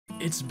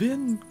It's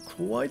been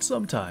quite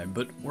some time,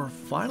 but we're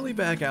finally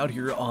back out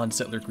here on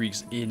Settler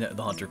Creeks in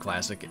the Hunter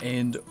Classic,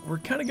 and we're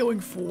kind of going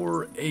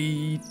for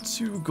a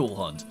 2-goal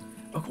hunt.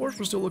 Of course,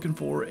 we're still looking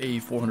for a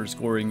 400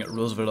 scoring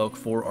Roosevelt elk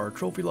for our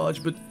trophy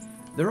lodge, but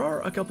there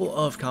are a couple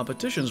of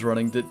competitions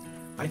running that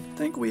I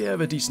think we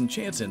have a decent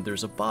chance in.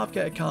 There's a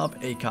bobcat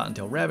comp, a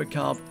cottontail rabbit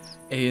comp,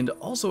 and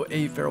also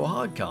a feral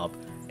hog comp,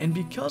 and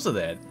because of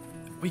that,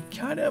 we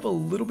kind of have a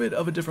little bit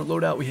of a different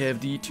loadout. We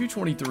have the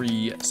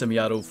 223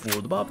 semi-auto for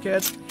the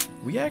bobcats.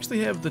 We actually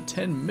have the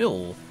 10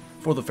 mil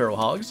for the feral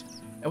hogs,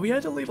 and we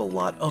had to leave a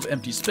lot of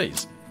empty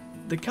space.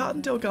 The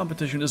cottontail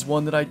competition is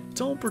one that I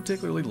don't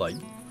particularly like.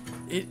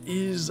 It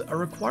is a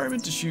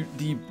requirement to shoot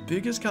the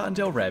biggest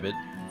cottontail rabbit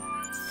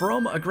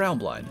from a ground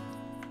blind.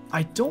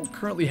 I don't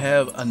currently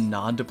have a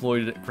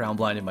non-deployed ground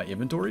blind in my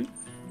inventory,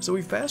 so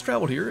we fast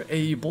traveled here.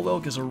 A bull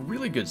elk is a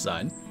really good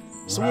sign.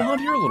 So we'll hunt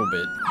here a little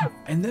bit,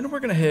 and then we're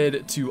going to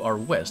head to our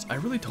west. I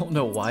really don't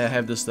know why I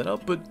have this set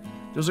up, but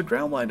there's a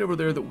ground blind over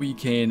there that we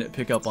can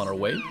pick up on our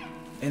way,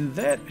 and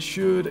that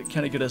should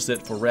kind of get us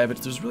set for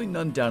rabbits. There's really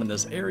none down in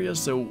this area,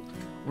 so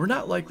we're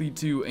not likely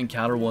to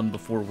encounter one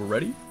before we're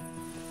ready.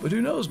 But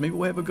who knows, maybe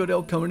we'll have a good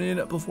elk coming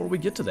in before we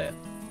get to that.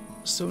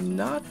 So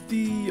not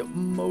the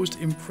most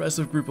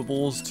impressive group of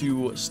bulls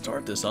to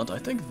start this hunt. I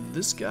think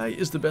this guy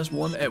is the best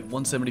one at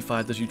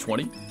 175 to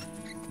 220.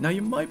 Now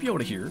you might be able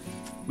to hear,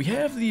 we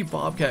have the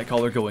bobcat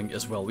caller going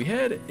as well. We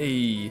had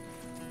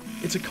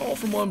it's a call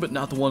from one, but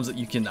not the ones that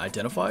you can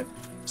identify.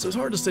 So it's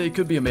hard to say, it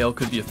could be a male,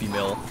 could be a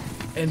female.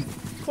 And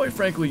quite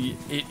frankly,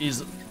 it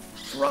is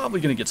probably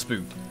going to get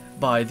spooked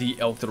by the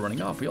elk that are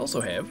running off. We also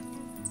have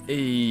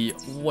a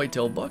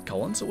white-tailed buck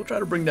calling, so we'll try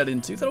to bring that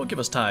in too. That'll give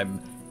us time.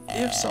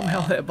 If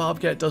somehow that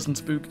bobcat doesn't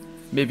spook,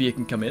 maybe it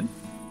can come in.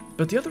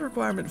 But the other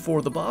requirement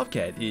for the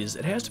bobcat is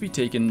it has to be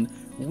taken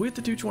with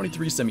the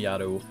 223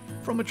 semi-auto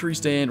from a tree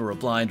stand or a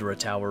blind or a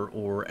tower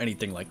or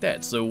anything like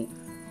that. So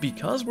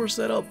because we're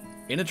set up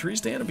in a tree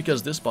stand, and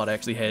because this spot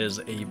actually has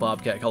a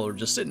bobcat collar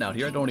just sitting out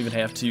here, I don't even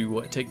have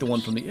to take the one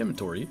from the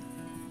inventory,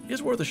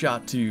 it's worth a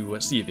shot to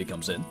see if it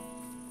comes in.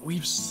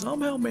 We've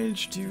somehow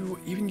managed to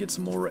even get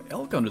some more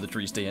elk under the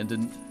tree stand,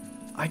 and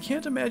I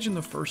can't imagine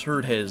the first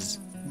herd has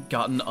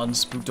gotten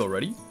unspooked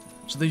already,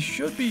 so they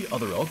should be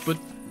other elk, but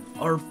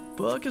our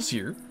buck is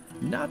here,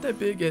 not that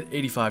big at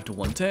 85 to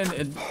 110,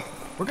 and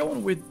we're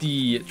going with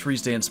the tree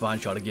stand spine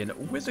shot again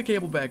with the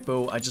cable back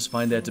bow. I just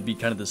find that to be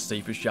kind of the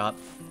safest shot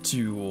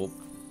to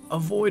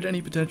avoid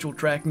any potential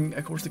tracking.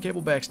 Of course, the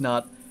cable back's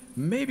not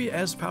maybe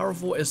as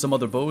powerful as some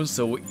other bows,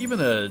 so even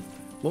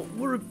what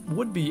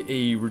would be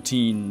a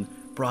routine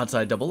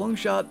broadside double lung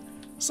shot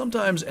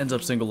sometimes ends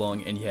up single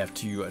lung and you have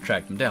to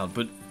track them down.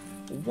 But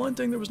one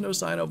thing there was no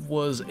sign of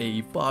was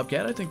a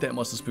bobcat. I think that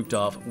must have spooked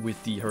off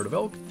with the herd of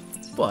elk,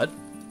 but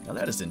now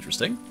that is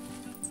interesting.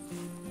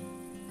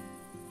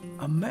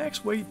 A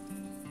max weight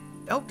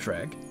elk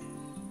track,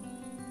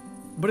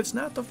 but it's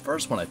not the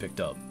first one I picked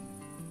up.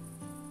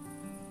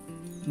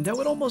 That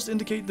would almost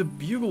indicate the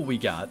bugle we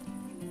got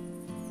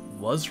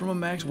was from a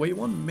max weight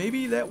one.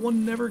 Maybe that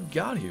one never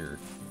got here.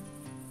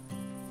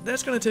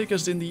 That's going to take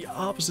us in the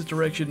opposite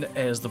direction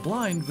as the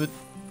blind, but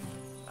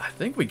I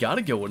think we got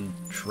to go and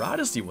try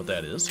to see what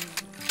that is.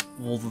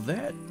 Well,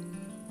 that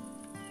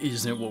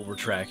isn't what we're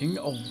tracking.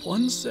 A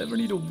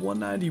 170 to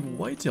 190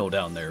 whitetail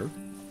down there.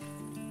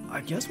 I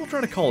guess we'll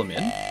try to call him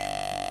in.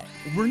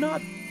 We're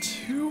not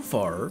too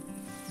far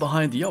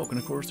behind the elk, and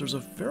of course there's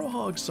a feral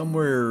hog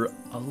somewhere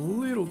a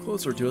little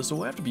closer to us, so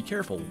we'll have to be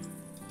careful.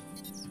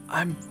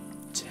 I'm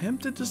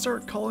tempted to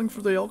start calling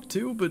for the elk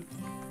too, but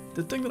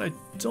the thing that I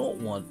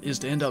don't want is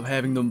to end up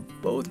having them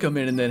both come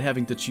in and then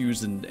having to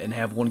choose and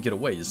have one get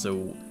away,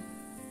 so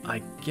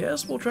I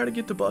guess we'll try to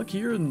get the buck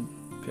here and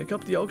pick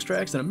up the elk's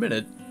tracks in a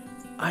minute.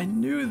 I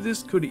knew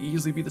this could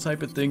easily be the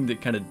type of thing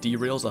that kind of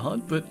derails a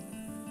hunt, but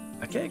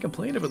I can't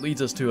complain if it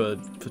leads us to a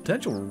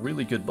potential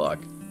really good buck.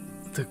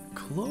 The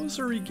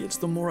closer he gets,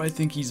 the more I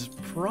think he's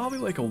probably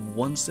like a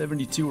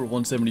 172 or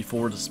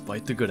 174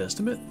 despite the good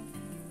estimate.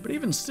 But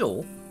even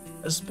still,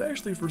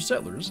 especially for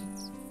settlers,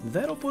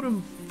 that'll put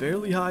him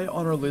fairly high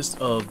on our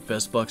list of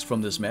best bucks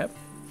from this map.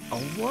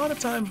 A lot of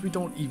times we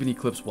don't even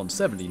eclipse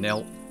 170. Now,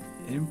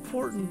 an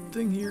important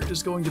thing here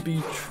is going to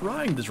be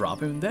trying to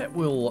drop him. That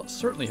will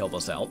certainly help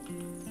us out.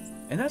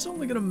 And that's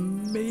only going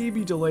to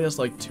maybe delay us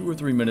like 2 or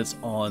 3 minutes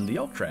on the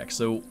elk track.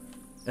 So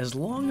as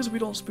long as we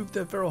don't spook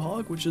that feral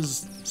hog, which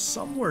is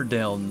somewhere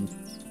down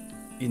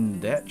in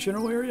that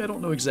general area, I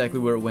don't know exactly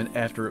where it went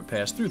after it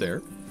passed through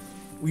there,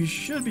 we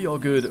should be all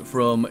good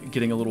from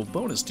getting a little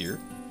bonus deer.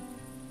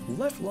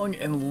 Left lung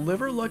and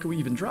liver, lucky we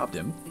even dropped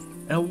him,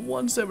 and a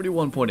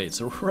 171.8,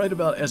 so right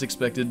about as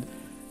expected.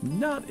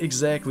 Not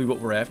exactly what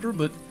we're after,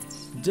 but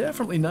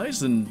definitely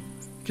nice, and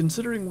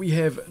considering we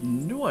have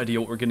no idea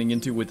what we're getting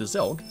into with this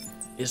elk,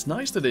 it's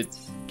nice that it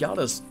got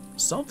us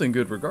something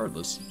good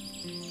regardless.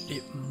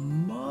 It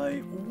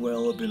might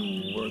well have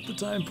been worth the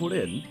time put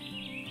in.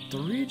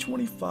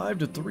 325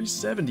 to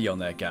 370 on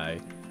that guy.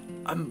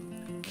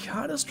 I'm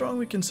kind of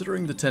strongly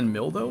considering the 10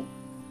 mil though.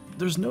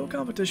 There's no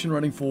competition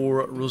running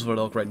for Roosevelt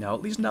elk right now,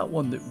 at least not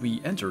one that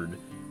we entered.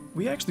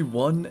 we actually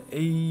won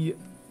a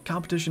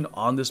competition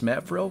on this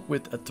map for elk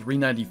with a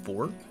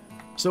 394.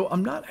 So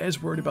I'm not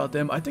as worried about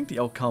them. I think the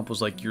elk comp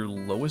was like your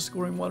lowest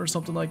scoring one or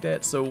something like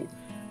that, so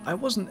I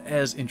wasn't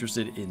as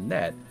interested in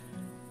that.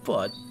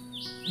 But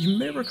you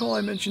may recall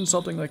I mentioned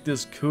something like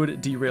this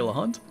could derail a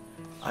hunt.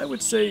 I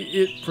would say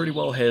it pretty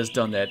well has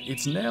done that.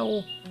 It's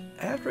now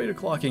after 8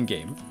 o'clock in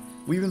game.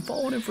 We've been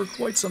following him for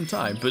quite some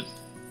time, but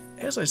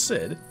as I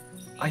said,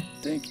 I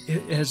think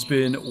it has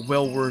been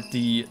well worth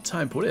the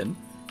time put in.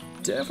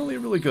 Definitely a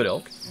really good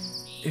elk.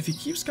 If he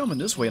keeps coming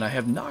this way and I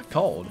have not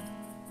called,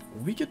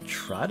 we could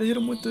try to hit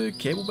him with the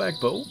cableback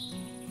bow.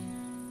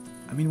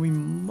 I mean, we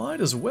might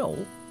as well.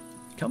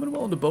 Coming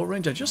well into bow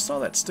range. I just saw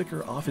that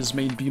sticker off his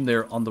main beam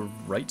there on the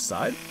right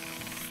side.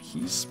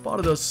 He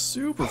spotted us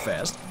super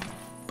fast,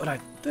 but I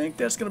think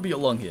that's going to be a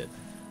lung hit.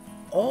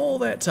 All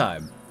that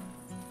time,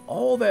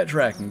 all that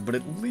tracking, but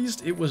at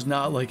least it was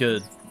not like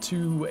a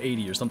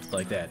 280 or something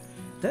like that.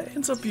 That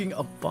ends up being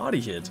a body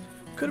hit.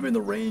 Could have been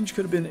the range,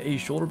 could have been a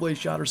shoulder blade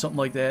shot or something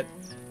like that.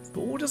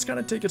 But we'll just kind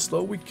of take it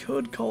slow. We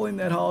could call in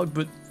that hog,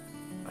 but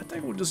I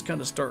think we'll just kind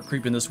of start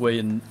creeping this way,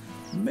 and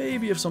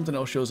maybe if something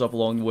else shows up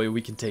along the way,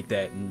 we can take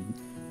that and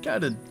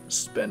kind of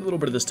spend a little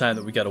bit of this time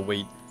that we gotta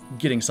wait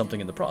getting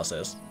something in the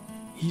process.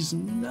 He's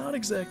not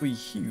exactly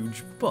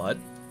huge, but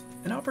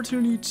an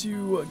opportunity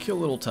to kill a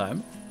little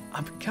time.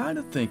 I'm kind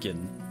of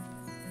thinking,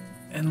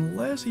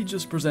 unless he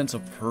just presents a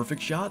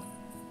perfect shot,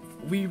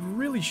 we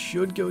really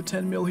should go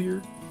 10 mil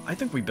here. I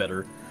think we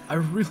better. I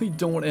really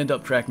don't want to end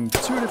up tracking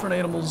two different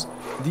animals.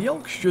 The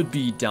elk should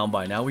be down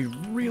by now. We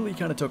really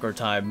kind of took our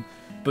time.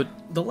 But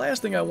the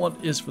last thing I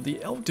want is for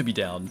the elk to be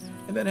down,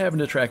 and then having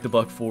to track the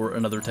buck for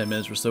another 10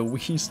 minutes or so. We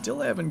still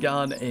haven't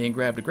gone and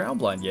grabbed a ground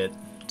blind yet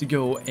to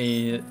go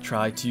and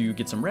try to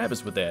get some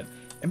rabbits with that.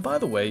 And by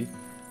the way,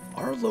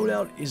 our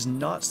loadout is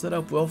not set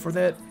up well for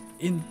that.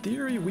 In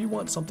theory, we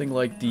want something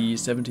like the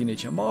 17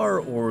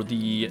 HMR or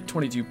the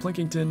 22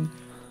 Plinkington.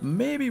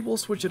 Maybe we'll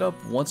switch it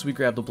up once we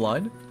grab the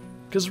blind,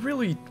 because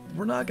really,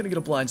 we're not going to get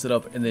a blind set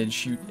up and then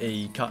shoot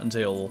a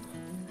cottontail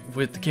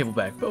with the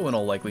cableback bow in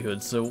all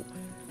likelihood, so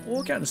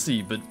we'll kind of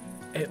see, but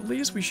at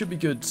least we should be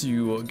good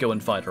to go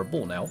and find our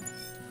bull now.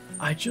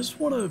 I just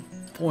want to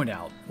point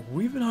out,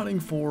 we've been hunting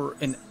for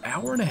an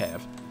hour and a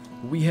half.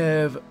 We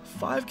have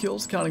 5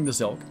 kills counting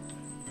this elk,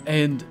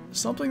 and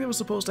something that was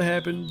supposed to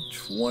happen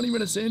 20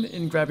 minutes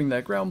in grabbing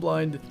that ground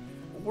blind,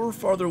 we're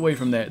farther away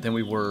from that than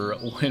we were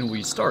when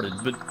we started,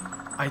 but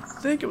I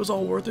think it was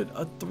all worth it.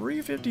 A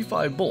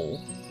 355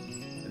 bull.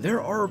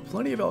 There are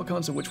plenty of elk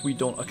hunts in which we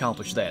don't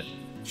accomplish that.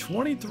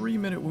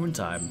 23-minute wound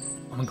time.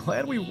 I'm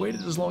glad we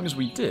waited as long as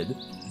we did.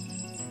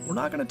 We're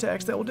not going to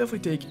tax that. We'll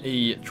definitely take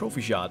a trophy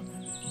shot,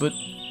 but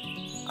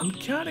I'm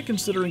kind of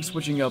considering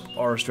switching up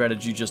our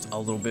strategy just a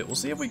little bit. We'll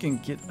see if we can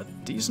get a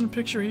decent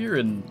picture here,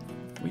 and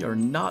we are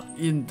not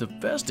in the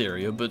best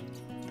area, but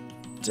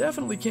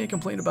definitely can't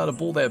complain about a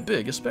bull that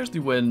big,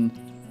 especially when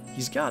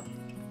he's got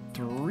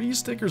 3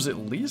 stickers at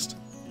least.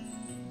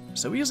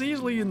 So he's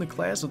easily in the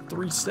class of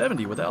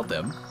 370 without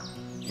them.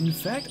 In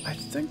fact, I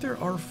think there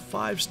are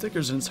 5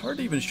 stickers, and it's hard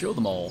to even show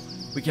them all.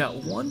 We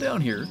got 1 down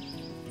here,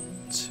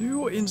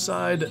 2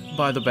 inside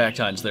by the back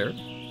tines there,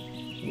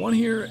 1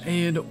 here,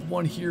 and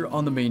 1 here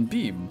on the main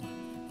beam.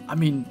 I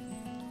mean,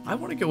 I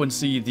want to go and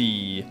see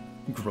the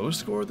gross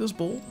score of this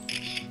bull.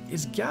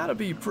 It's gotta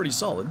be pretty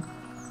solid.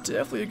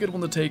 Definitely a good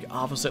one to take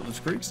off of Settlers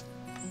Creeks.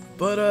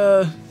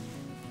 But,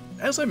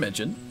 as I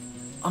mentioned,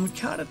 I'm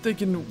kind of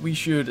thinking we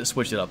should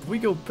switch it up. If we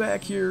go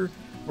back here,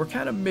 we're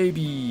kind of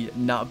maybe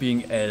not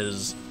being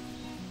as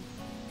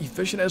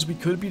efficient as we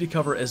could be to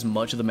cover as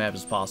much of the map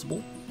as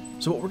possible.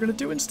 So what we're going to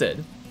do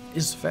instead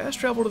is fast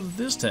travel to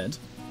this tent,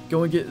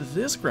 go and get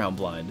this ground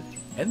blind,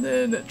 and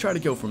then try to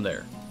go from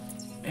there.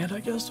 And I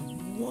guess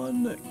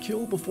 1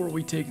 kill before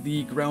we take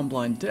the ground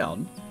blind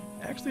down.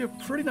 Actually a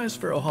pretty nice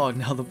Pharaoh hog.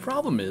 Now the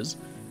problem is,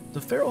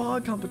 the Pharaoh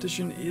hog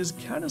competition is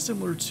kind of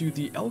similar to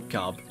the elk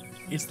comp.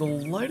 It's the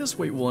lightest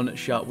weight one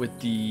shot with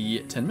the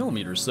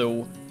 10mm,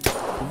 so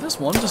this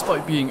one,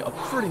 despite being a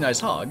pretty nice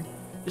hog,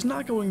 is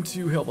not going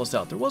to help us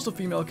out. There was a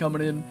female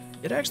coming in.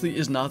 It actually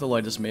is not the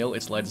lightest male,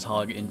 it's lightest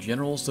hog in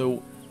general,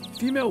 so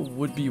female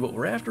would be what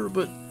we're after,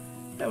 but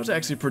that was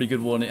actually a pretty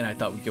good one, and I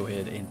thought we'd go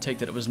ahead and take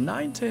that. It was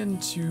 910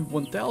 to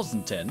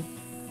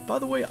 1010. By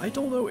the way, I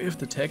don't know if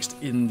the text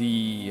in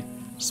the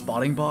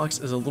spotting box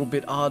is a little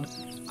bit odd.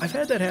 I've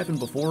had that happen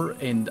before,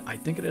 and I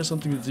think it has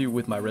something to do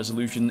with my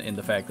resolution and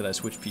the fact that I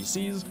switched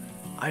PCs.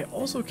 I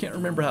also can't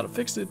remember how to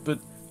fix it, but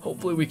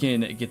hopefully we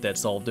can get that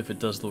solved if it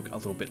does look a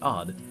little bit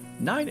odd.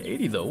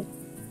 980 though,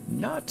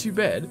 not too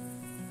bad.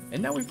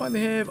 And now we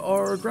finally have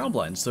our ground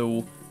blind,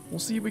 so we'll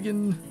see if we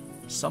can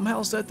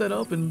somehow set that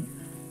up and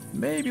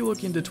maybe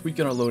look into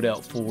tweaking our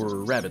loadout for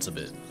rabbits a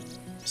bit.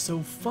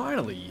 So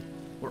finally,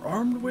 we're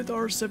armed with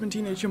our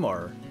 17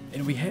 HMR,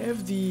 and we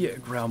have the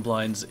ground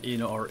blinds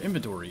in our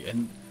inventory,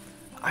 and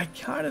I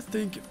kind of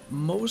think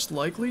most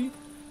likely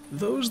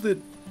those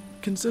that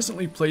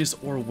consistently place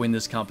or win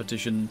this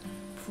competition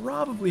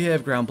probably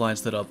have ground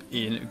blinds set up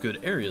in good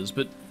areas,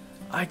 but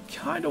I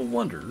kind of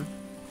wonder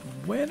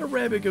when a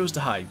rabbit goes to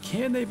hide,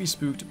 can they be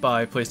spooked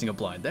by placing a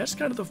blind? That's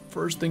kind of the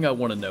first thing I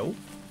want to know,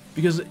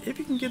 because if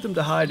you can get them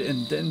to hide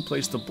and then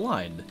place the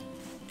blind,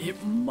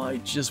 it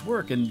might just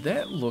work, and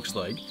that looks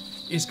like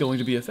it's going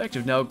to be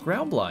effective. Now,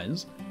 ground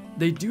blinds,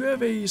 they do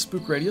have a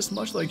spook radius,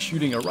 much like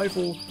shooting a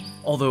rifle,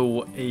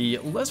 although a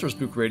lesser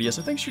spook radius.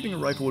 I think shooting a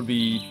rifle would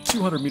be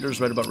 200 meters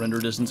right about render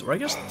distance, or I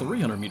guess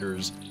 300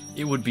 meters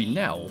it would be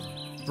now,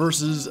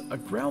 versus a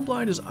ground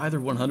blind is either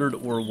 100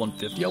 or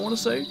 150, I want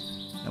to say.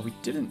 Now, we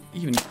didn't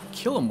even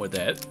kill him with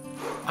that.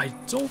 I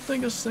don't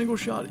think a single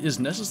shot is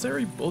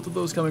necessary. Both of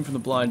those coming from the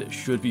blind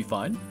should be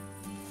fine.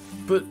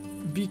 But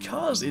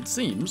because it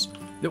seems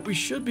that we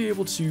should be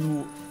able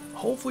to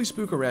hopefully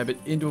spook a rabbit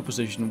into a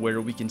position where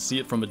we can see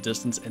it from a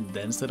distance and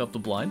then set up the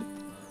blind,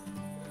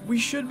 we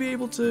should be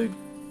able to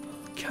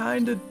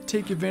kind of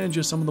take advantage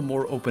of some of the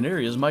more open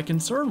areas. My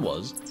concern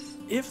was,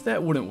 if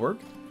that wouldn't work,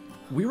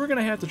 we were going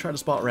to have to try to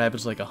spot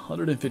rabbits like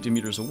 150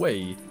 meters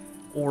away,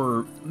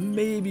 or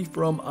maybe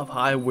from up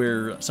high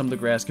where some of the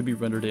grass could be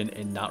rendered in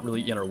and not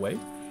really in our way.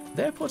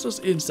 That puts us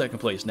in second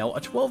place. Now,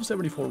 a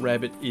 1274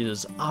 rabbit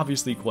is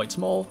obviously quite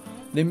small.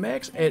 They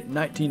max at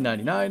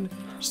 1999,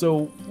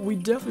 so we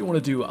definitely want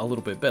to do a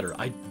little bit better.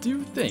 I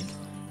do think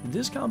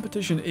this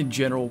competition in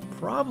general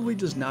probably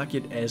does not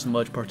get as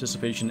much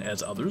participation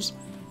as others,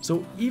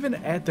 so even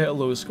at that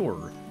low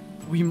score,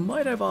 we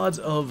might have odds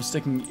of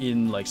sticking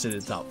in, like, say, the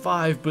top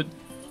 5, but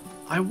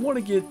I want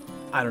to get,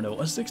 I don't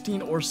know, a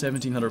 16 or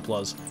 1700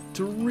 plus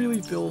to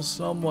really feel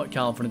somewhat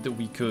confident that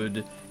we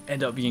could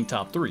end up being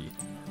top 3.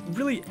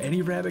 Really,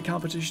 any rabbit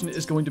competition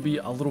is going to be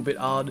a little bit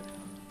odd.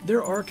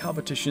 There are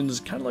competitions,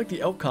 kind of like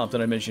the elk comp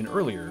that I mentioned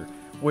earlier,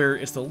 where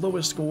it's the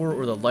lowest score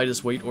or the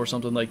lightest weight or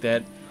something like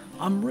that.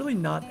 I'm really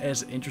not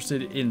as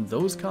interested in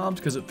those comps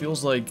because it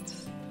feels like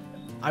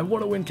I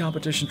want to win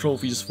competition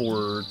trophies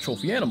for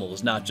trophy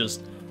animals, not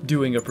just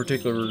doing a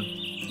particular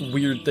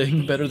weird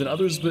thing better than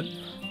others. But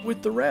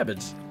with the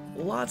rabbits,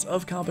 lots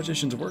of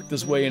competitions work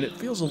this way, and it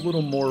feels a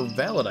little more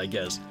valid, I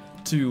guess,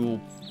 to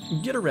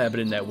get a rabbit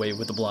in that way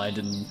with the blind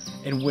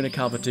and win a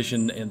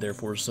competition and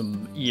therefore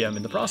some EM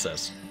in the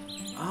process.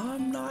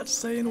 I'm not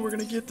saying we're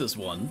going to get this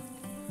one,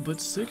 but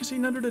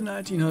 1600 to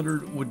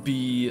 1900 would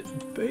be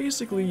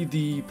basically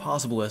the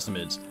possible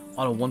estimates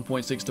on a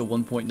 1.6 to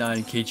 1.9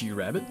 kg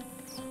rabbit.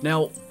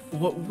 Now,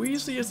 what we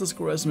see as the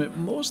score estimate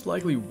most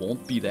likely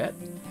won't be that,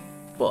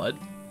 but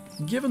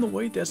given the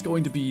weight, that's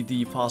going to be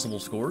the possible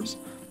scores,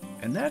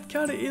 and that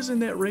kind of is in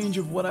that range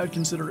of what I'd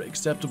consider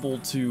acceptable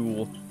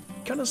to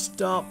kind of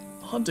stop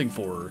hunting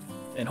for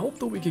and hope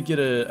that we could get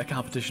a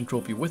competition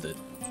trophy with it.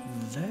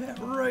 That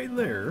right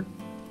there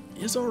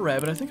is our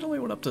rabbit. I think it only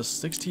went up to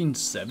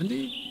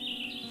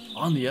 1670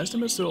 on the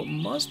estimate, so it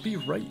must be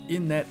right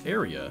in that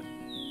area.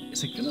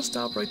 Is it gonna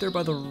stop right there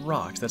by the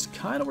rocks? That's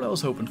kind of what I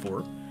was hoping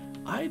for.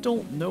 I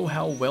don't know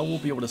how well we'll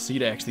be able to see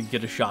to actually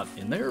get a shot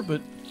in there,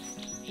 but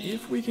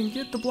if we can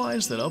get the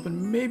blind set up,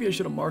 and maybe I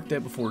should have marked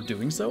that before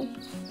doing so,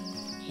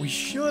 we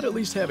should at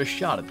least have a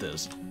shot at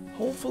this.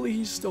 Hopefully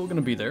he's still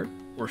gonna be there,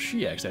 or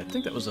she actually. I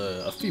think that was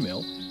a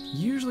female.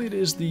 Usually it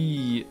is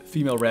the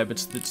female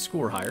rabbits that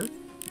score higher.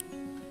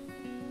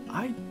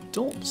 I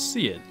don't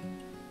see it.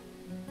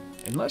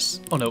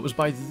 Unless, oh no, it was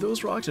by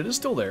those rocks. It is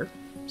still there.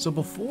 So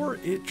before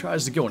it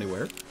tries to go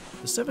anywhere,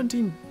 the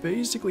 17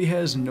 basically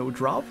has no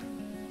drop.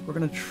 We're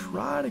gonna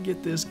try to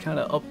get this kind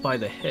of up by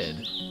the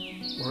head,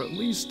 or at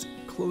least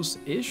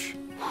close-ish,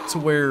 to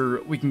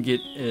where we can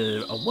get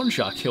a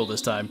one-shot kill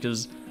this time,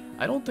 because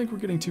I don't think we're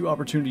getting 2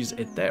 opportunities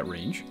at that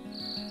range.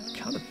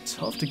 Kind of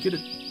tough to get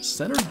it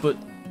centered, but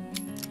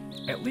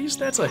at least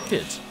that's a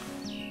hit.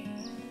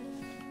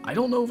 I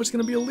don't know if it's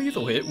going to be a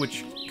lethal hit,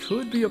 which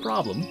could be a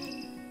problem,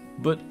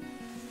 but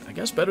I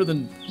guess better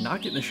than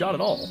not getting a shot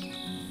at all.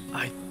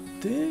 I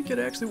think it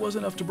actually was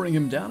enough to bring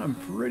him down. I'm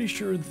pretty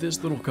sure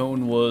this little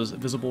cone was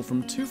visible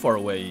from too far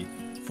away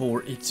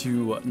for it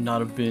to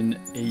not have been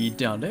a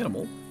downed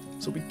animal,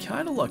 so we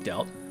kind of lucked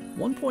out.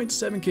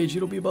 1.7 kg,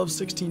 it'll be above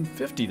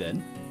 1650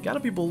 then. Gotta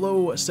be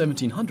below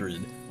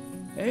 1700.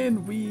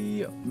 And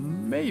we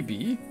may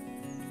be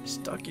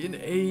stuck in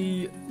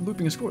a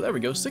looping score. There we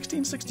go,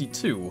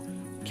 1662.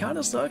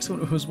 Kinda sucks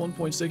when it was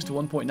 1.6 to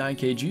 1.9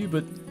 kg,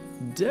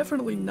 but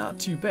definitely not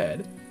too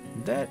bad.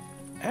 That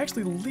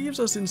actually leaves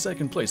us in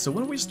second place. So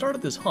when we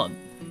started this hunt,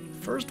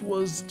 first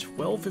was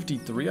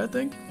 1253, I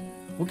think.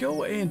 We'll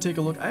go and take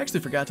a look. I actually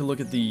forgot to look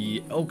at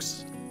the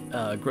elk's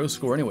gross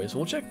score anyway, so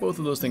we'll check both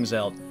of those things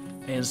out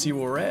and see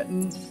where we're at.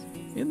 And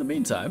in the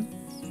meantime,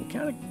 we'll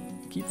kind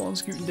of keep on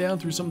scooting down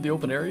through some of the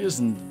open areas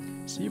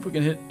and see if we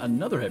can hit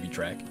another heavy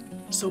track.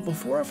 So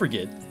before I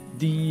forget,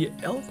 the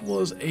elk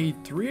was a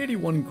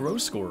 381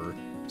 gross score,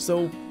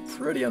 so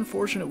pretty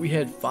unfortunate we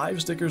had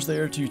 5 stickers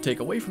there to take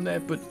away from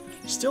that, but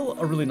still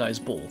a really nice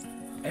bull.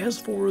 As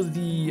for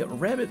the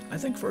rabbit, I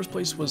think first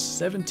place was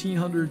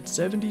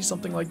 1770,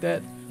 something like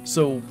that,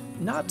 so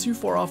not too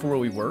far off where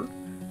we were.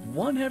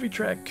 One heavy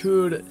track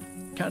could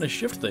kind of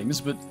shift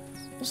things, but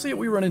we'll see what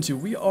we run into.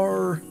 We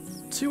are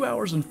 2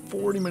 hours and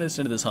 40 minutes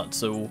into this hunt,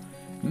 so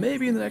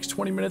Maybe in the next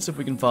 20 minutes, if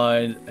we can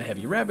find a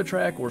heavy rabbit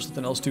track or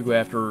something else to go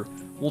after,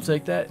 we'll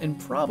take that, and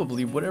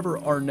probably whatever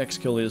our next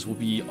kill is will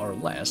be our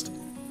last.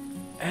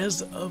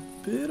 As a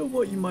bit of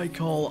what you might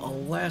call a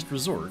last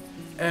resort,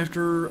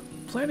 after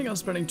planning on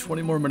spending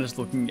 20 more minutes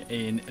looking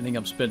and ending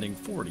up spending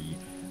 40,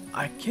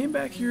 I came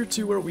back here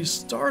to where we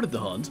started the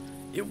hunt.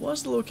 It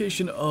was the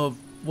location of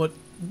what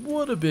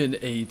would have been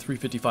a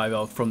 355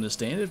 elk from this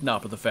stand, if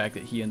not for the fact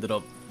that he ended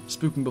up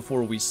spooking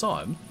before we saw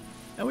him.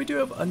 And we do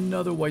have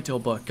another whitetail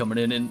buck coming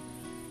in, and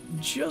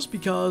just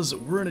because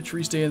we're in a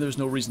tree stand, there's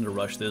no reason to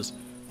rush this.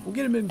 We'll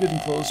get him in good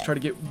and close, try to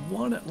get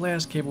one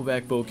last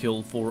cableback bow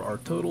kill for our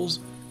totals.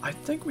 I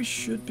think we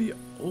should be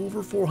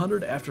over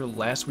 400 after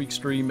last week's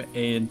stream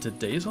and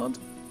today's hunt.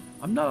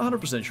 I'm not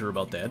 100% sure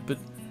about that, but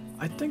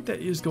I think that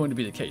is going to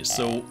be the case.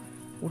 So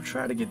we'll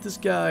try to get this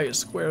guy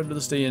square under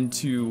the stand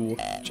to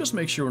just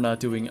make sure we're not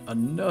doing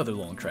another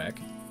long track.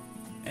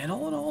 And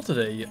all in all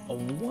today, a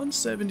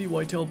 170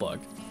 whitetail buck,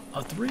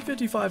 a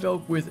 355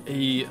 elk with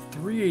a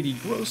 380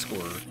 gross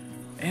score,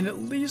 and at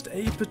least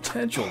a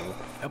potential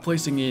at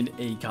placing in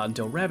a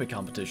cottontail rabbit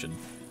competition.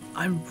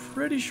 I'm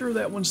pretty sure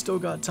that one's still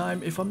got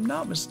time. If I'm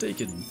not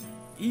mistaken,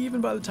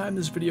 even by the time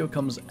this video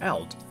comes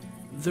out,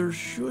 there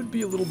should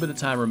be a little bit of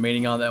time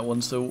remaining on that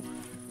one, so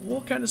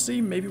we'll kind of see.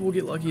 Maybe we'll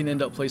get lucky and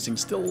end up placing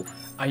still.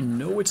 I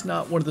know it's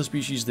not one of the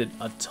species that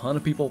a ton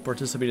of people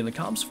participate in the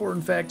comps for.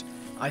 In fact,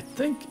 I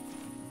think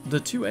the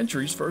two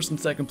entries, first and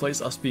second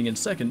place, us being in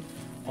second,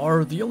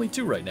 are the only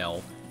two right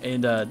now,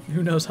 and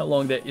who knows how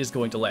long that is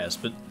going to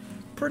last, but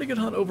pretty good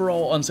hunt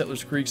overall on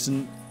Settlers Creeks,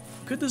 and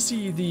good to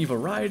see the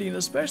variety, and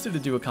especially to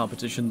do a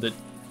competition that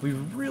we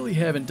really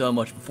haven't done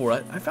much before.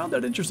 I found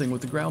that interesting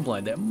with the ground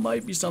blind. That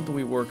might be something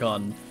we work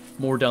on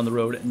more down the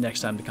road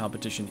next time the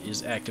competition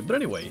is active. But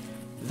anyway,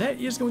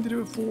 that is going to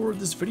do it for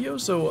this video,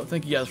 so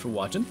thank you guys for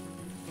watching,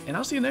 and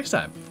I'll see you next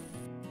time.